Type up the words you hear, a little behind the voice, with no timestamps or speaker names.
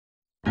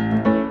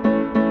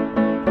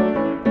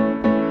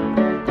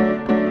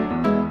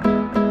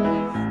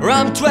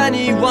I'm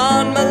 21,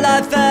 my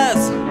life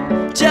has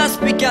just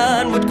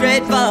begun with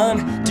great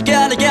fun.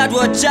 Together get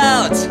watch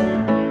out.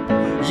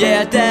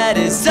 Yeah, that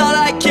is all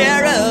I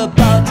care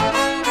about.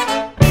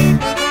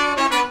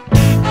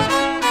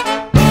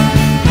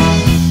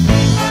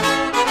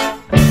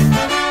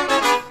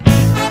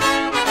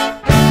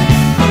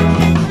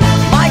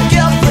 My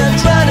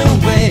girlfriend ran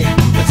away,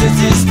 but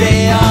since this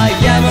day I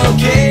am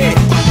okay.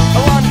 I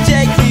wanna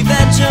take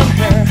revenge on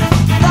her,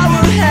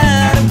 flower her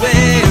head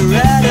away,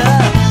 rather.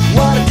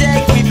 Wanna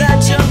take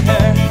revenge on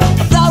her,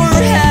 flower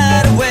her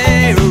head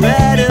away,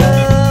 rather.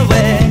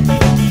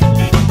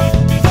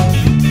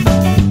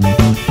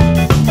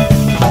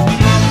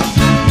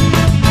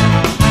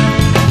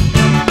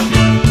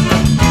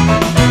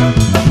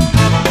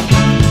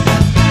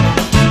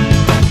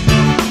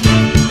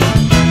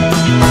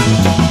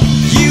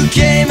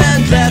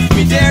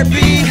 There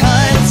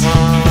behind,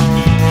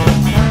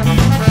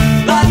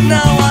 but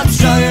now I'm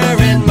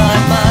stronger in my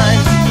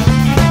mind.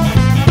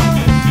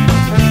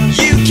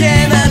 You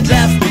came and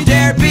left me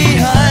there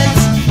behind,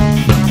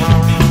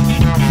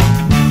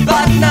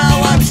 but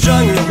now I'm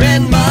stronger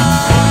in my mind.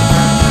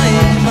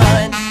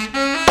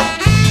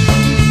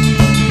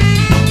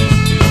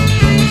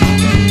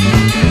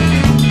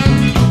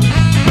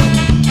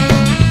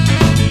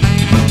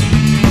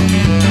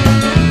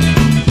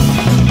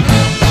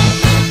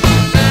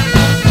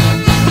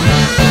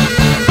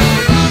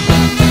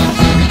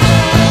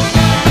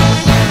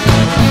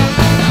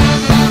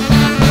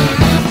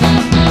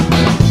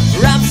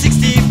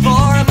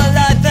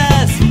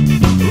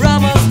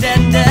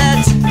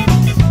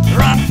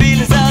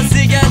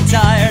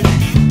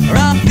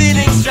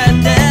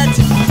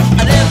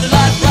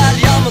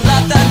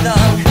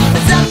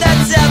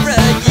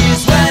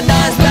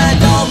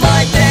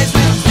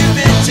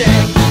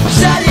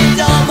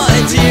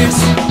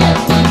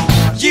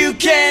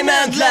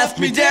 Left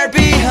me there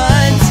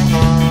behind,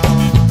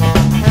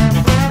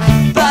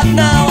 but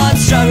now I'm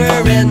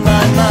stronger in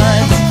my mind.